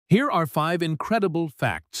Here are 5 incredible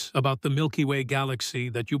facts about the Milky Way galaxy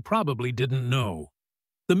that you probably didn't know.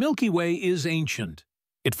 The Milky Way is ancient.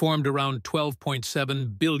 It formed around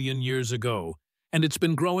 12.7 billion years ago, and it's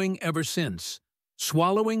been growing ever since,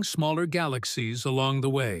 swallowing smaller galaxies along the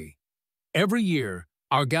way. Every year,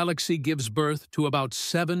 our galaxy gives birth to about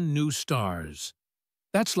 7 new stars.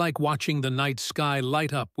 That's like watching the night sky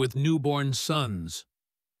light up with newborn suns.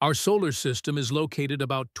 Our solar system is located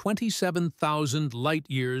about 27,000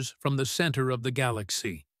 light-years from the center of the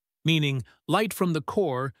galaxy, meaning light from the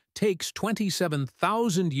core takes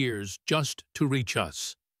 27,000 years just to reach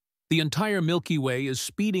us. The entire Milky Way is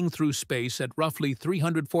speeding through space at roughly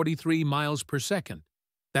 343 miles per second.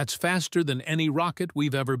 That's faster than any rocket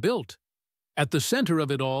we've ever built. At the center of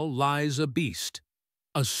it all lies a beast,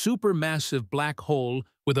 a supermassive black hole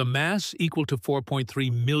with a mass equal to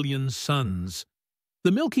 4.3 million suns.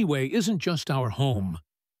 The Milky Way isn't just our home.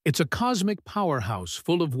 It's a cosmic powerhouse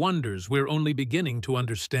full of wonders we're only beginning to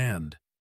understand.